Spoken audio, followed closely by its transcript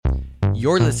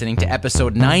You're listening to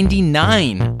episode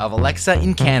 99 of Alexa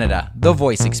in Canada, the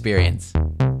voice experience.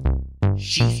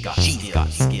 She's got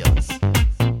skills.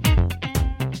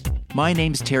 My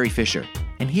name's Terry Fisher,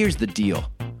 and here's the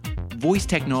deal. Voice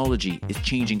technology is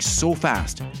changing so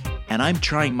fast, and I'm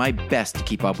trying my best to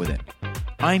keep up with it.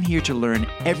 I'm here to learn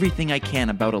everything I can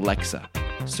about Alexa,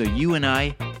 so you and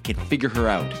I can figure her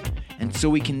out, and so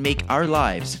we can make our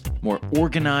lives more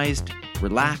organized,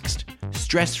 relaxed,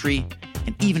 stress-free,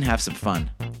 and even have some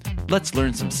fun. Let's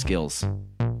learn some skills.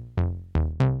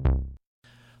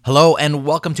 Hello, and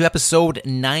welcome to episode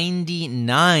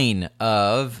 99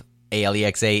 of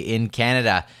ALEXA in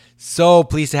Canada. So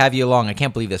pleased to have you along. I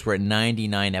can't believe this. We're at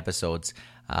 99 episodes.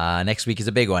 Next week is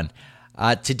a big one.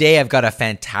 Today I've got a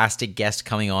fantastic guest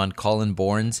coming on, Colin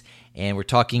Borns, and we're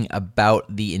talking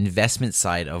about the investment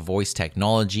side of voice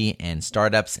technology and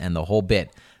startups and the whole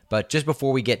bit. But just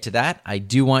before we get to that, I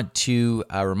do want to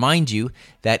remind you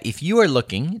that if you are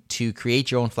looking to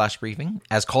create your own flash briefing,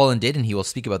 as Colin did, and he will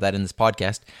speak about that in this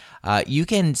podcast, you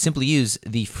can simply use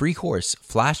the free course,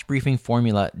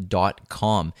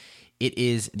 flashbriefingformula.com. It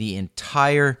is the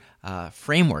entire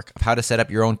framework of how to set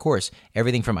up your own course,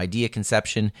 everything from idea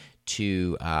conception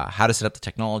to how to set up the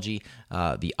technology,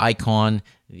 the icon,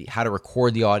 how to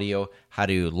record the audio, how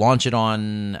to launch it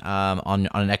on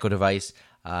an Echo device,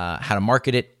 how to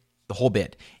market it, the whole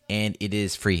bit. And it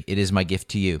is free. It is my gift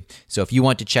to you. So if you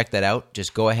want to check that out,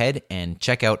 just go ahead and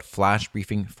check out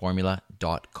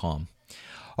flashbriefingformula.com.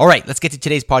 All right, let's get to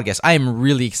today's podcast. I am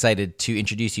really excited to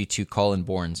introduce you to Colin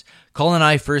Borns. Colin and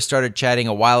I first started chatting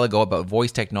a while ago about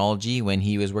voice technology when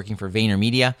he was working for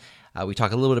VaynerMedia. We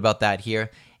talk a little bit about that here.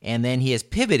 And then he has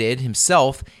pivoted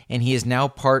himself, and he is now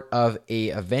part of a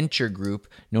venture group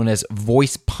known as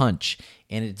Voice Punch.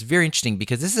 And it's very interesting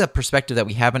because this is a perspective that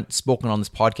we haven't spoken on this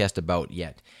podcast about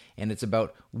yet. And it's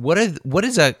about what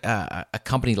is a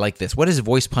company like this? What is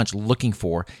Voice Punch looking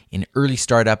for in early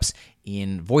startups,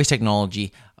 in voice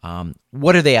technology?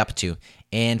 What are they up to?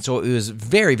 And so it was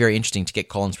very, very interesting to get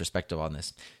Colin's perspective on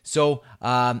this. So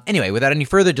anyway, without any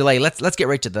further delay, let's get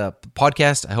right to the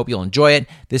podcast. I hope you'll enjoy it.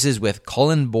 This is with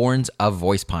Colin Borns of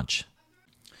Voice Punch.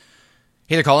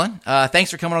 Hey there, Colin.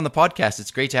 Thanks for coming on the podcast.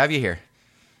 It's great to have you here.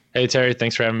 Hey, Terry.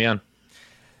 Thanks for having me on.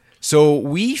 So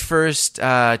we first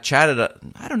chatted,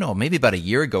 I don't know, maybe about a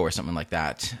year ago or something like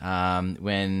that,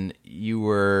 when you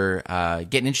were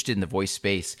getting interested in the voice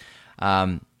space.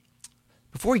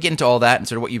 Before we get into all that and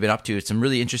sort of what you've been up to, it's some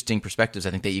really interesting perspectives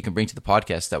I think that you can bring to the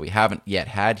podcast that we haven't yet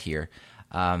had here.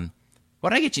 Why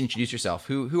don't I get you to introduce yourself?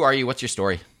 Who are you? What's your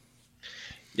story?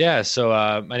 Yeah, so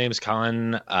my name is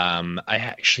Colin. I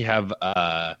actually have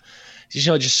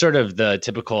just sort of the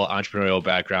typical entrepreneurial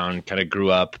background. Kind of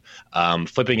grew up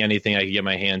flipping anything I could get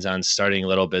my hands on, starting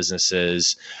little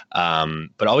businesses,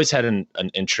 but always had an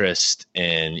interest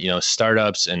in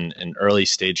startups and early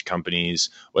stage companies,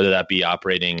 whether that be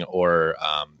operating or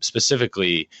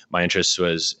specifically my interest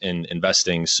was in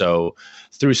investing. So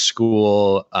through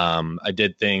school, I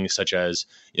did things such as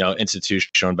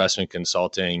institutional investment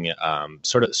consulting,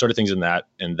 sort of things in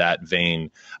that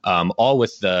vein, all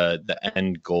with the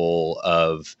end goal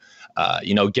of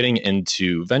getting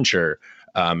into venture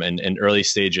and early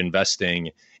stage investing,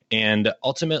 and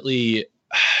ultimately,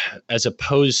 as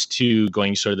opposed to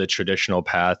going sort of the traditional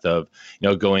path of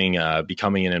becoming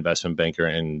an investment banker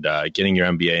and getting your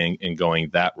MBA and going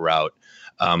that route,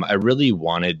 I really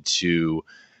wanted to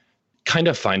kind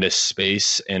of find a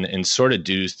space and sort of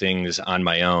do things on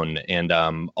my own. And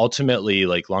ultimately,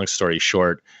 like, long story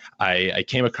short, I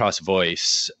came across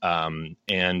voice,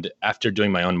 and after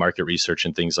doing my own market research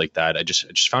and things like that, I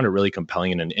just found it really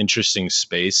compelling and an interesting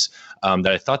space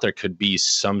that I thought there could be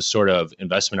some sort of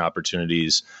investment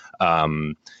opportunities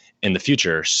in the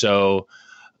future. So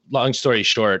long story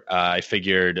short, I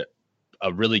figured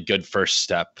a really good first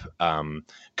step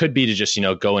could be to just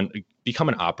go and become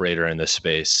an operator in this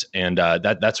space, and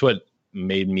that's what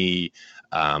made me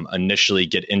initially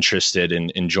get interested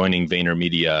in joining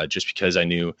VaynerMedia, just because I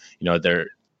knew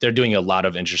they're doing a lot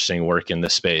of interesting work in the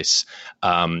space,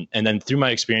 and then through my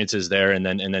experiences there, and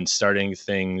then starting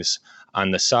things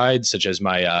on the side, such as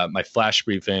my flash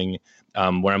briefing,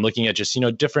 where I'm looking at just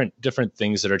different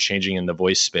things that are changing in the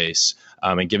voice space,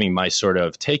 and giving my sort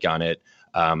of take on it.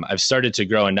 I've started to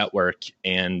grow a network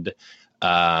and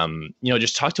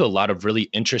just talk to a lot of really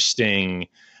interesting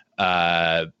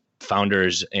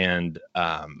founders and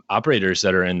operators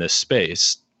that are in this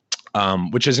space.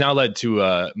 which has now led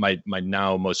to my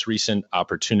now most recent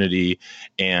opportunity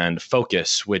and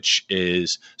focus, which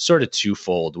is sort of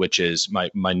twofold, which is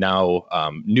my now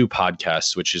new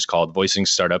podcast, which is called Voicing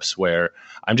Startups, where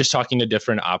I'm just talking to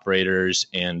different operators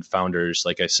and founders,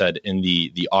 like I said, in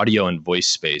the audio and voice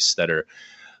space that are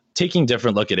taking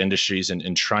different look at industries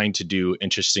and trying to do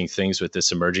interesting things with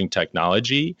this emerging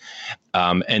technology.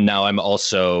 And now I'm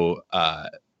also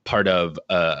part of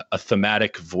a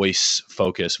thematic voice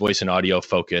and audio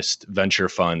focused venture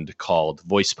fund called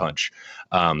Voice Punch.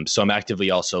 So I'm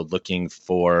actively also looking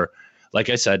for, like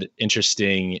I said,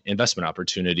 interesting investment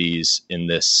opportunities in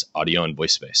this audio and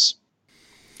voice space.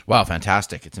 Wow,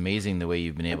 fantastic. It's amazing the way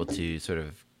you've been able to sort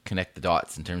of connect the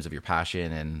dots in terms of your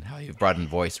passion and how you've brought in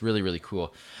voice. Really, really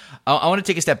cool. I want to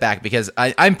take a step back because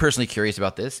I'm personally curious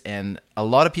about this, and a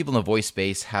lot of people in the voice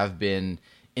space have been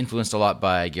influenced a lot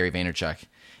by Gary Vaynerchuk.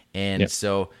 And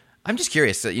so I'm just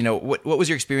curious, what was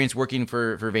your experience working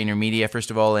for VaynerMedia, first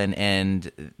of all,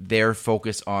 and their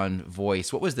focus on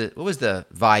voice? What was the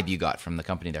vibe you got from the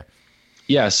company there?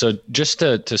 Yeah, so just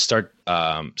to start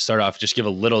off, just give a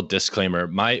little disclaimer.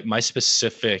 My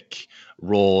specific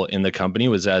role in the company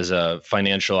was as a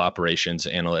financial operations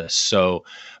analyst. So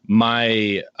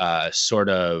my sort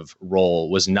of role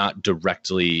was not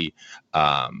directly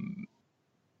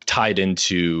tied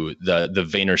into the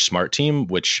Vayner Smart team,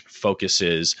 which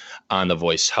focuses on the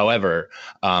voice. However,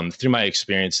 through my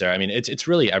experience there, I mean, it's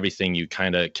really everything you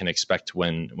kind of can expect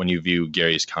when you view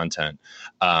Gary's content.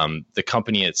 The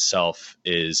company itself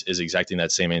is exacting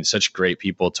that same, and such great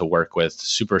people to work with,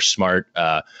 super smart,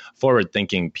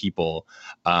 forward-thinking people.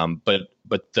 But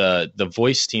the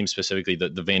voice team specifically, the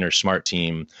Vayner Smart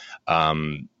team,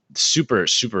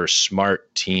 super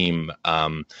smart team.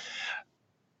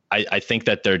 I think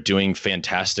that they're doing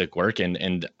fantastic work,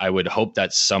 and I would hope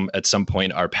that at some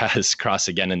point our paths cross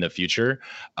again in the future.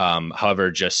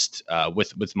 However, just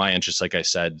with my interests, like I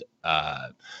said,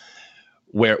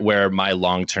 where my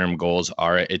long-term goals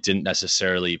are, it didn't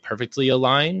necessarily perfectly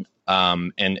align,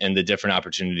 and the different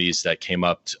opportunities that came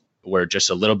up were just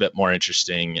a little bit more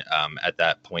interesting at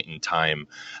that point in time.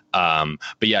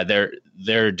 But yeah,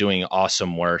 they're doing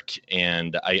awesome work,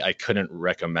 and I couldn't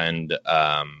recommend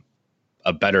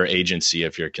a better agency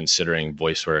if you're considering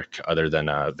voice work other than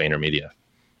VaynerMedia.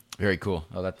 Very cool.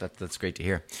 Oh, that's great to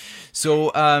hear.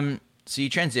 So, so you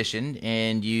transitioned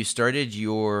and you started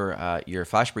your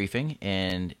flash briefing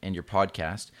and your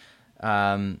podcast.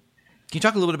 Can you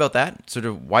talk a little bit about that? Sort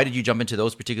of why did you jump into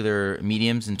those particular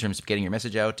mediums in terms of getting your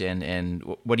message out, and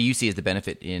what do you see as the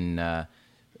benefit in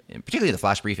particularly the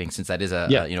flash briefing, since that is a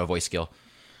voice skill?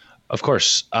 Of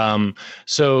course.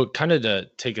 So kind of to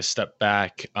take a step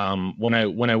back, when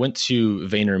I went to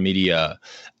VaynerMedia,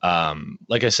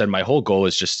 like I said, my whole goal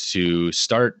is just to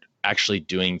start actually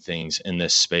doing things in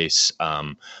this space,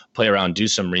 play around, do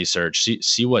some research,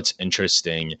 see what's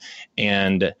interesting.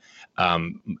 And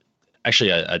actually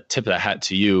a tip of the hat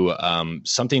to you,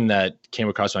 something that came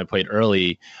across my plate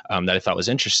early that I thought was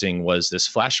interesting was this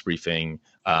flash briefing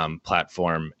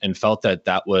platform, and felt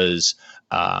that was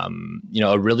a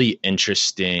really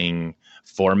interesting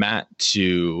format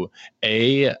to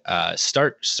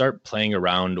start playing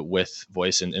around with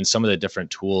voice and some of the different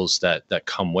tools that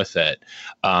come with it,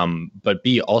 but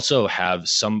B, also have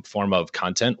some form of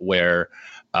content where,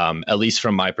 at least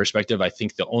from my perspective, I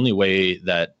think the only way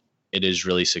that it is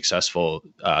really successful,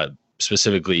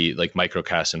 specifically like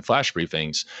microcasts and flash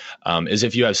briefings, is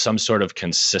if you have some sort of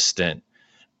consistency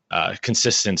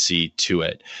to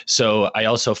it. So I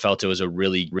also felt it was a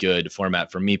really good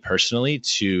format for me personally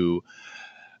to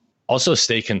also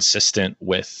stay consistent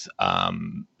with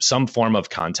some form of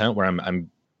content where I'm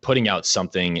putting out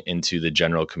something into the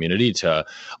general community to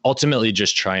ultimately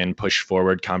just try and push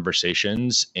forward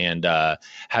conversations and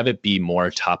have it be more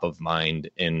top of mind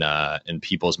in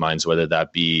people's minds, whether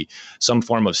that be some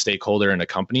form of stakeholder in a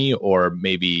company or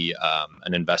maybe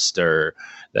an investor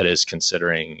that is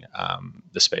considering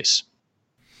the space.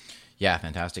 Yeah,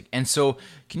 fantastic. And so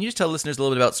can you just tell listeners a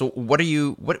little bit about, so what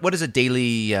does a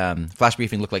daily flash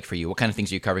briefing look like for you? What kind of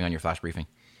things are you covering on your flash briefing?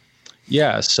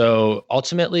 Yeah, so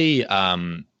ultimately,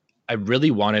 I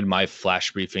really wanted my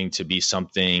flash briefing to be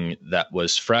something that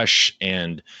was fresh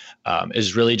and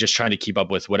is really just trying to keep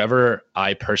up with whatever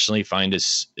I personally find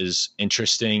is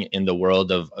interesting in the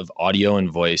world of audio and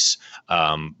voice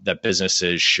that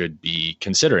businesses should be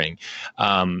considering.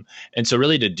 And so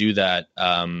really to do that,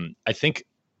 I think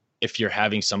if you're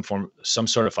having some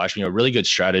sort of flash briefing, a really good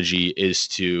strategy is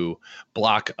to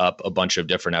block up a bunch of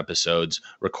different episodes,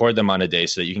 record them on a day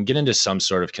so that you can get into some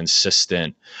sort of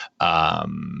consistent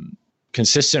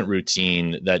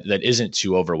routine that isn't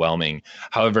too overwhelming.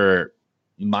 However,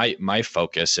 my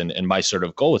focus and my sort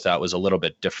of goal with that was a little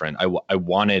bit different. I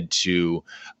wanted to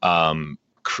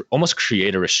almost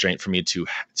create a restraint for me to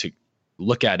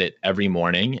look at it every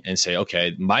morning and say,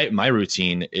 okay, my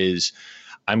routine is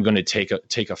I'm going to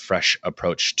take a fresh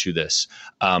approach to this.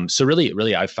 So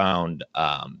really, I found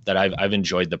that I've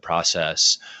enjoyed the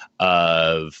process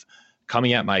of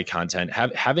coming at my content,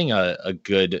 having a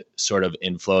good sort of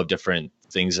inflow of different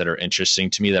things that are interesting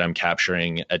to me that I'm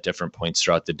capturing at different points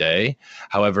throughout the day.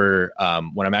 However,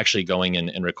 when I'm actually going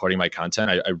and recording my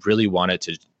content, I really want it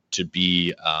to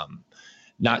be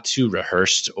not too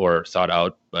rehearsed or thought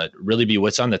out, but really be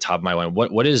what's on the top of my mind.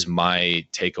 What is my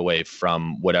takeaway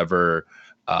from whatever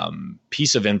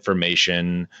piece of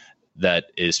information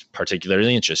that is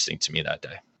particularly interesting to me that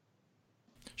day?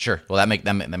 Sure. Well, that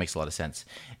makes a lot of sense.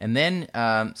 And then,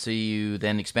 so you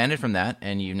then expanded from that,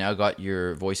 and you now got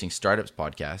your Voicing Startups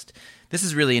podcast. This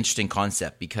is a really interesting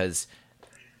concept because,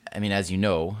 I mean, as you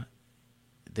know,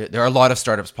 there are a lot of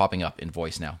startups popping up in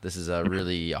voice now. This is a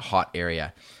really hot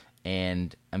area.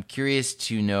 And I'm curious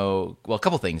to know, well, a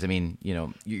couple things. I mean,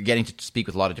 you're getting to speak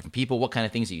with a lot of different people. What kind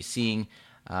of things are you seeing?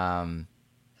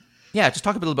 Just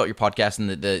talk a little about your podcast and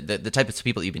the type of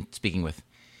people you've been speaking with.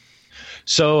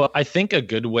 So I think a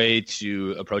good way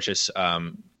to approach this,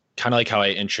 kind of like how I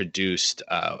introduced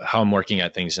how I'm working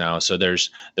at things now. So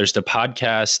there's the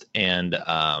podcast, and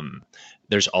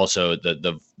there's also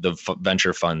the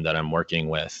venture fund that I'm working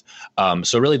with.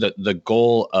 So really the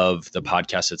goal of the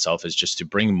podcast itself is just to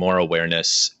bring more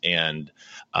awareness and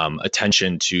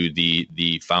attention to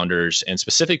the founders and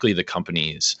specifically the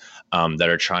companies that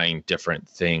are trying different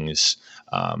things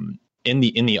in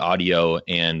the audio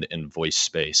and in voice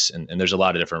space. And there's a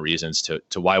lot of different reasons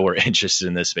to why we're interested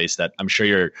in this space that I'm sure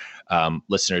your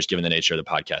listeners, given the nature of the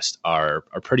podcast, are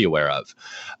pretty aware of.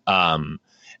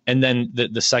 And then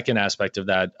the second aspect of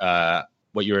that,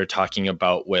 what you were talking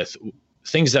about with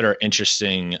things that are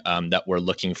interesting that we're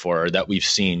looking for or that we've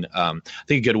seen, I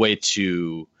think a good way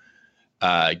to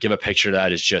give a picture of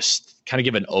that is just kind of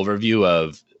give an overview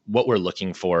of what we're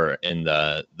looking for in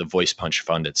the Voice Punch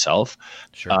Fund itself.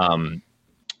 Sure.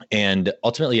 And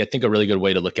ultimately, I think a really good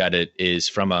way to look at it is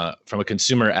from a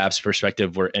consumer apps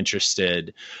perspective. We're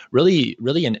interested really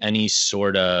in any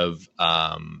sort of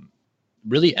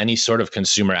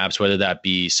consumer apps, whether that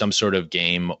be some sort of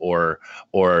game or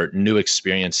new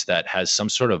experience that has some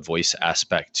sort of voice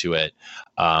aspect to it.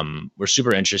 We're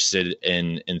super interested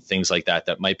in things like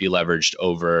that might be leveraged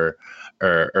over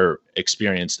or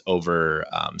experienced over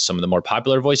some of the more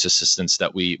popular voice assistants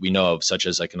that we know of, such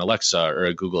as like an Alexa or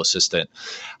a Google Assistant.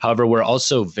 However, we're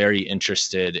also very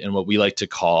interested in what we like to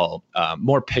call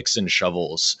more picks and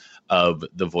shovels of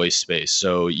the voice space.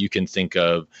 So you can think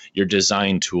of your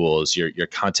design tools, your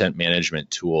content management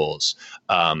tools,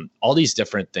 all these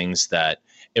different things that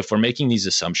if we're making these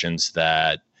assumptions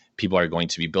that people are going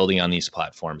to be building on these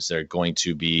platforms, they're going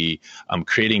to be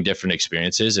creating different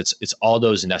experiences. It's all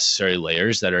those necessary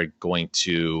layers that are going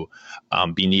to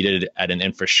be needed at an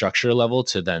infrastructure level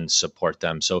to then support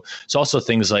them. So it's also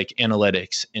things like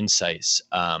analytics, insights.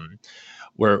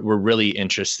 We're really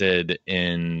interested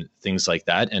in things like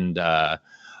that, and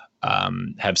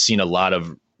have seen a lot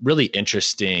of really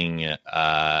interesting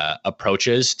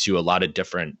approaches to a lot of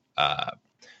different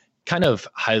kind of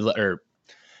or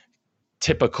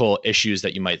typical issues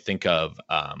that you might think of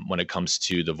when it comes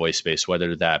to the voice space,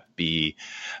 whether that be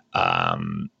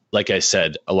like I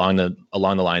said, along the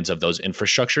lines of those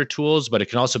infrastructure tools, but it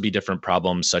can also be different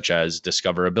problems such as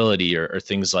discoverability or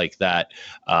things like that.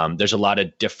 There's a lot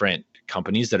of different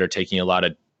companies that are taking a lot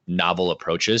of novel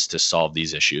approaches to solve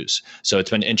these issues. So it's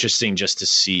been interesting just to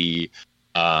see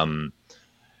kind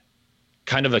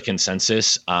of a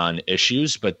consensus on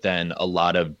issues, but then a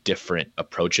lot of different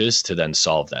approaches to then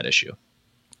solve that issue.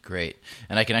 Great.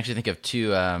 And I can actually think of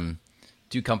two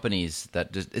companies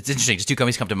that it's interesting. Just two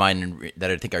companies come to mind that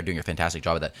I think are doing a fantastic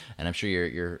job of that. And I'm sure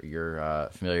you're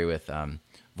familiar with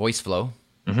VoiceFlow.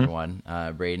 For one,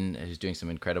 Braden is doing some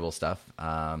incredible stuff.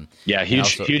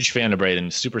 Huge fan of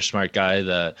Braden. Super smart guy.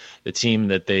 The team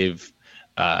that they've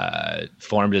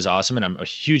formed is awesome, and I'm a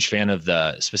huge fan of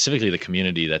specifically the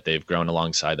community that they've grown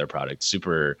alongside their product.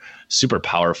 Super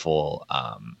powerful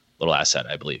little asset,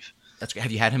 I believe. That's great.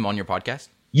 Have you had him on your podcast?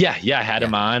 Yeah, I had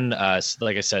him on.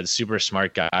 Like I said, super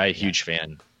smart guy, huge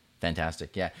fan.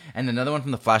 Fantastic, yeah. And another one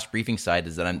from the Flash Briefing side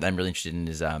is that I'm really interested in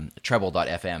is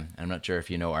Treble.fm. I'm not sure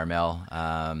if you know Armel,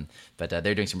 but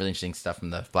they're doing some really interesting stuff from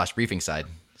the Flash Briefing side.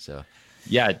 So,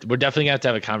 yeah, we're definitely going to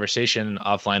have a conversation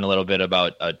offline a little bit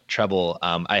about Treble.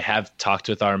 I have talked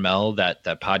with Armel. That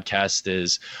podcast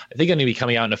is, I think, going to be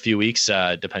coming out in a few weeks,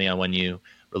 depending on when you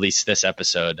release this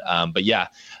episode. But yeah,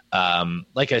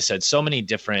 like I said, so many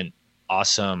different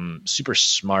awesome, super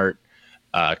smart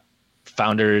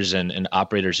founders and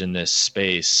operators in this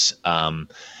space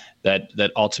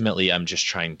that ultimately I'm just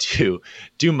trying to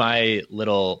do my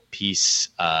little piece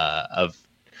of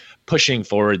pushing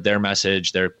forward their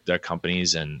message, their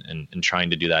companies, and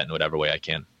trying to do that in whatever way I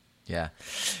can. Yeah,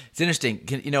 it's interesting.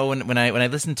 When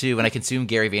I consume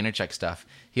Gary Vaynerchuk stuff,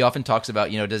 he often talks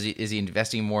about is he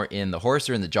investing more in the horse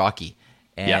or in the jockey?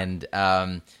 And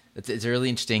it's a really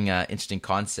interesting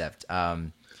concept.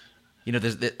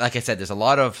 There's, like I said, there's a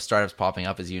lot of startups popping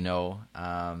up, as you know.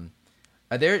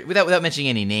 Are there, without mentioning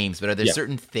any names, but are there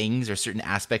certain things or certain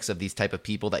aspects of these type of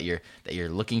people that you're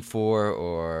looking for,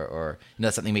 or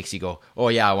something makes you go, oh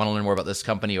yeah, I want to learn more about this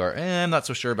company, or I'm not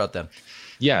so sure about them?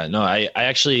 Yeah, no, I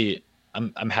actually,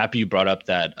 I'm happy you brought up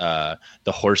that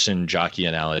the horse and jockey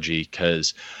analogy,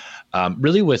 because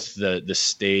really with the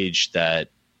stage that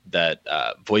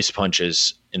VoicePunch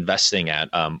is investing at,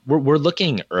 we're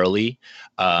looking early.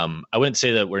 I wouldn't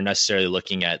say that we're necessarily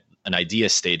looking at an idea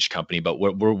stage company, but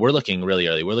we're looking really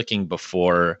early. We're looking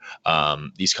before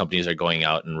these companies are going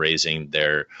out and raising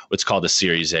their what's called a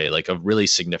Series A, like a really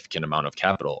significant amount of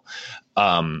capital.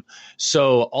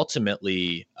 So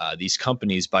ultimately, these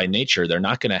companies by nature, they're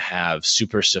not going to have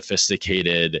super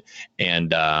sophisticated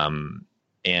and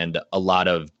a lot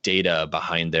of data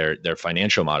behind their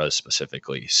financial models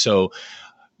specifically. So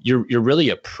you're really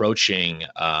approaching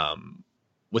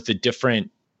with a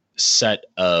different set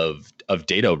of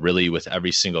data really with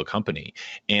every single company.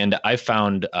 And I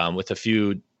found with a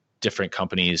few different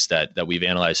companies that we've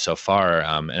analyzed so far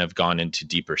and have gone into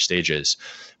deeper stages,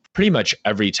 pretty much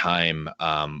every time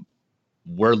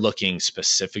we're looking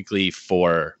specifically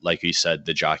for, like you said,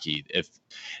 the jockey. If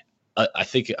I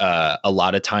think a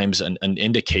lot of times an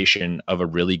indication of a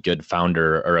really good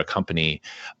founder or a company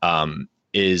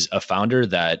is a founder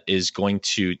that is going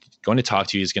to talk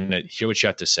to you, is going to hear what you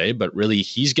have to say, but really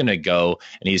he's going to go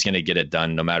and he's going to get it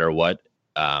done no matter what,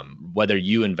 whether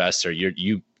you invest or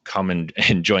you come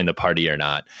and join the party or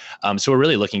not. So we're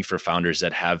really looking for founders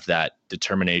that have that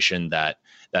determination, that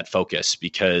focus,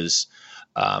 because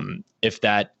if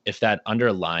that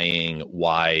underlying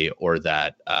why or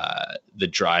that the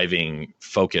driving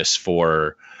focus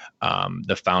for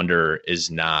the founder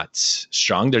is not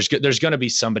strong, there's going to be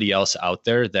somebody else out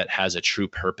there that has a true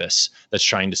purpose that's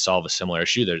trying to solve a similar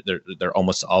issue. There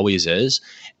almost always is,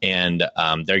 and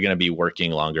they're going to be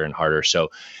working longer and harder. So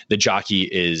the jockey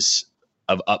is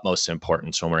of utmost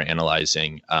importance when we're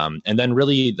analyzing. And then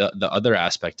really the other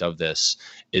aspect of this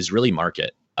is really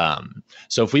market.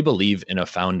 So if we believe in a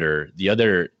founder, the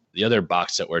other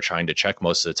box that we're trying to check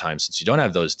most of the time, since you don't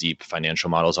have those deep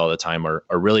financial models all the time, or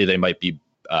really they might be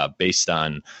based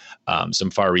on some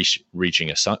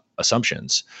far-reaching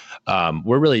assumptions.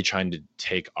 We're really trying to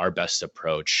take our best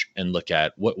approach and look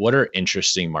at what are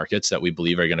interesting markets that we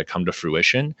believe are going to come to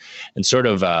fruition, and sort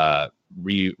of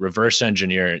reverse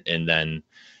engineer it, and then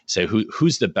say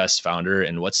who's the best founder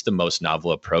and what's the most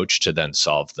novel approach to then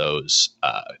solve those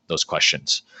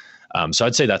questions. So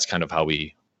I'd say that's kind of how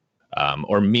we,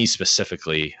 or me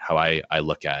specifically, how I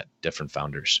look at different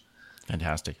founders.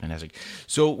 Fantastic.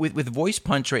 So with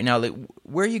VoicePunch right now, like,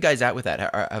 where are you guys at with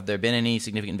that? Have there been any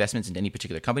significant investments into any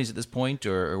particular companies at this point,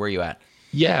 or where are you at?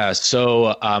 Yeah,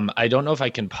 so I don't know if I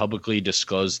can publicly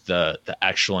disclose the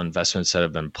actual investments that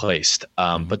have been placed,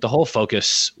 but the whole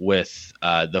focus with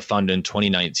the fund in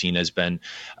 2019 has been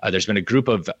there's been a group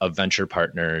of venture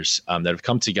partners that have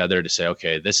come together to say,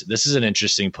 okay, this is an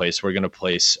interesting place. We're going to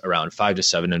place around 5 to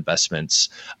 7 investments.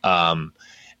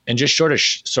 And just sort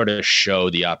of show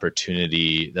the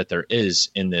opportunity that there is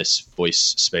in this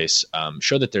voice space,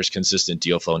 show that there's consistent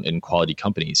deal flow in quality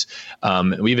companies.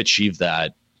 We've achieved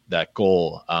that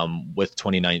goal with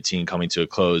 2019 coming to a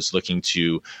close, looking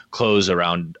to close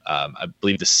around, I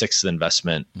believe, the 6th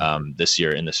investment this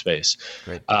year in the space.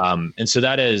 Great. And so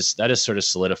that is sort of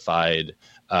solidified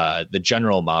the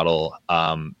general model.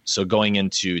 So going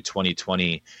into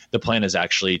 2020, the plan is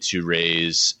actually to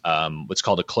raise what's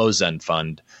called a closed-end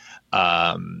fund,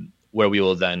 where we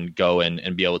will then go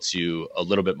and be able to a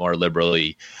little bit more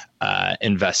liberally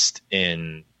invest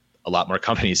in a lot more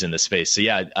companies in the space. So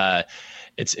yeah,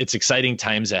 it's exciting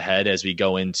times ahead as we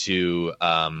go into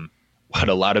what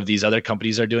a lot of these other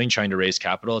companies are doing, trying to raise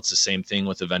capital. It's the same thing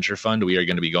with the venture fund. We are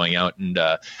going to be going out and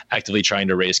actively trying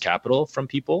to raise capital from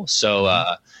people. So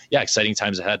yeah, exciting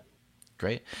times ahead.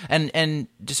 Great. And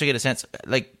just to get a sense,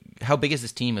 like, how big is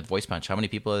this team with Voice Punch? How many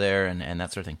people are there and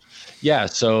that sort of thing? Yeah.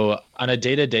 So on a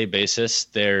day-to-day basis,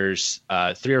 there's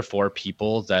 3 or 4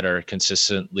 people that are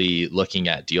consistently looking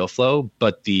at deal flow,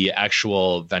 but the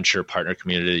actual venture partner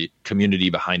community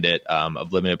behind it,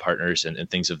 of limited partners and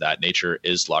things of that nature,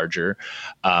 is larger.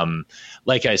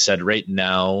 Like I said, right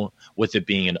now, with it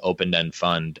being an open-end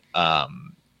fund,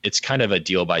 it's kind of a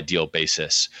deal by deal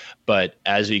basis. But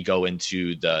as we go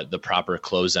into the proper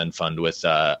close end fund with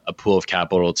a pool of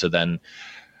capital to then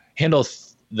handle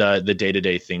the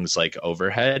day-to-day things like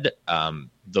overhead,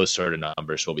 those sort of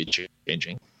numbers will be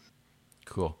changing.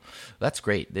 Cool. That's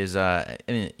great. There's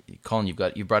Colin,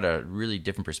 you brought a really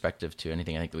different perspective to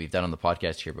anything I think that we've done on the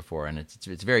podcast here before, and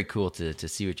it's very cool to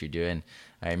see what you're doing.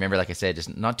 I remember, like I said,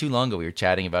 just not too long ago, we were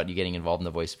chatting about you getting involved in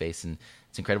the voice space, and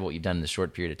it's incredible what you've done in this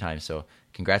short period of time. So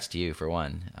congrats to you for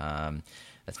one.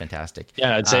 That's fantastic.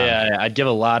 Yeah, I'd say I'd give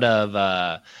a lot of,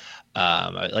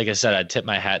 like I said, I'd tip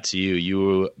my hat to you.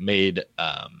 You made it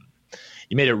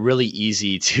really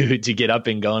easy to get up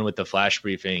and going with the flash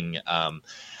briefing.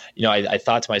 I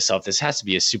thought to myself, this has to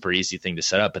be a super easy thing to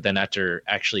set up. But then after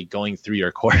actually going through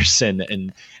your course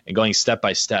and going step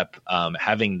by step,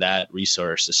 having that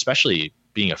resource, especially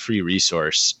being a free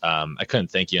resource, I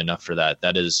couldn't thank you enough for that.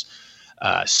 That is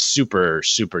super,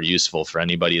 super useful for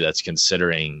anybody that's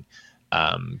considering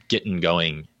getting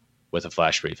going with a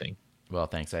flash briefing. Well,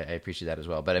 thanks. I appreciate that as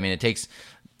well. But it takes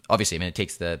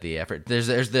the effort.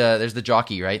 There's the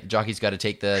jockey, right? The jockey's got to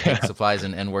take the supplies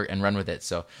and work and run with it.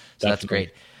 So that's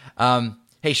great.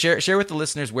 Hey, share with the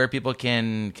listeners where people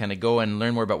can kind of go and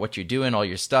learn more about what you're doing, all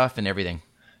your stuff and everything.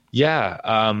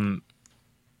 Yeah.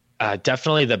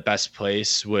 Definitely the best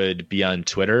place would be on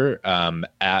Twitter,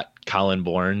 at Colin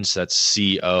Borns. That's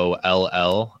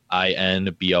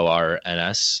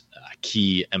COLLINBORNS.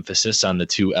 Key emphasis on the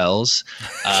 2 L's.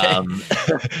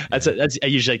 That's I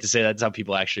usually like to say that's how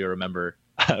people actually remember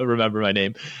my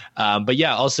name. But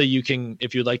yeah, also you can,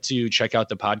 if you'd like to check out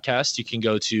the podcast, you can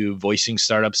go to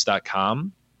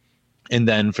voicingstartups.com. And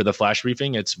then for the flash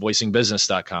briefing, it's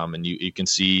voicingbusiness.com. And you can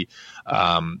see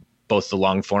both the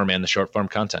long form and the short form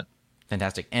content.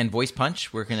 Fantastic. And Voice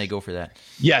Punch, where can they go for that?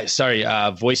 Yeah, sorry.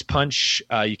 Voice Punch,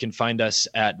 you can find us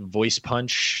at Voice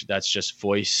Punch. That's just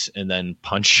voice and then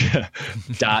punch.vc.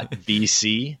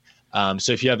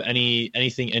 So if you have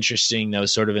anything interesting that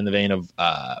was sort of in the vein of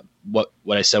what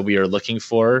I said we are looking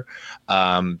for,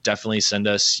 definitely send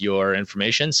us your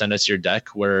information, send us your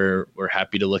deck. We're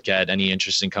happy to look at any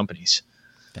interesting companies.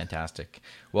 Fantastic.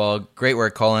 Well, great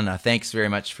work, Colin. Thanks very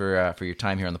much for your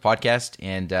time here on the podcast,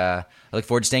 and I look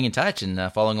forward to staying in touch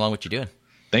and following along what you're doing.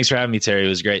 Thanks for having me, Terry. It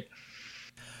was great.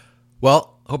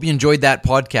 Well, hope you enjoyed that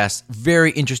podcast.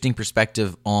 Very interesting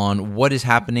perspective on what is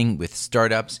happening with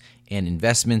startups and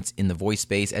investments in the voice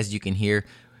space. As you can hear,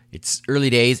 it's early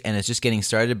days and it's just getting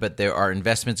started, but there are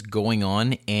investments going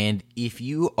on. And if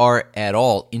you are at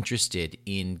all interested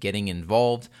in getting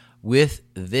involved with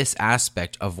this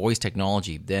aspect of voice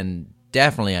technology, then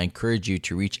definitely I encourage you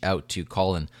to reach out to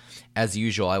Colin. As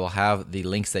usual, I will have the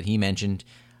links that he mentioned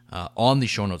on the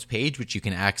show notes page, which you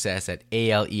can access at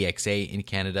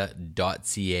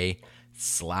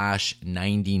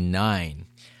alexaincanada.ca/99.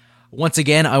 Once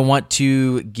again, I want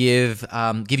to give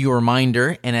you a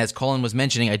reminder, and as Colin was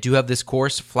mentioning, I do have this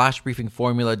course,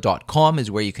 flashbriefingformula.com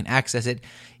is where you can access it.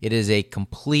 It is a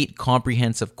complete,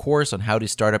 comprehensive course on how to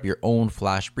start up your own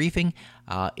flash briefing.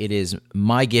 It is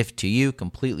my gift to you,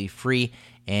 completely free.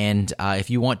 And if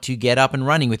you want to get up and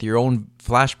running with your own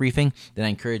flash briefing, then I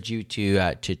encourage you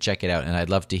to check it out. And I'd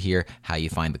love to hear how you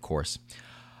find the course.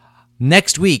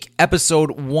 Next week,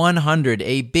 episode 100,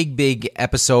 a big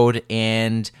episode,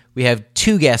 and we have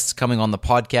 2 guests coming on the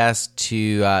podcast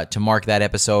to mark that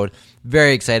episode.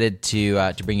 Very excited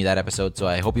to bring you that episode, so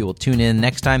I hope you will tune in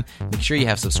next time. Make sure you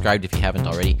have subscribed if you haven't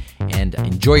already, and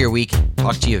enjoy your week.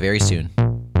 Talk to you very soon.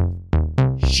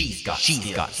 She's got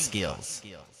skills.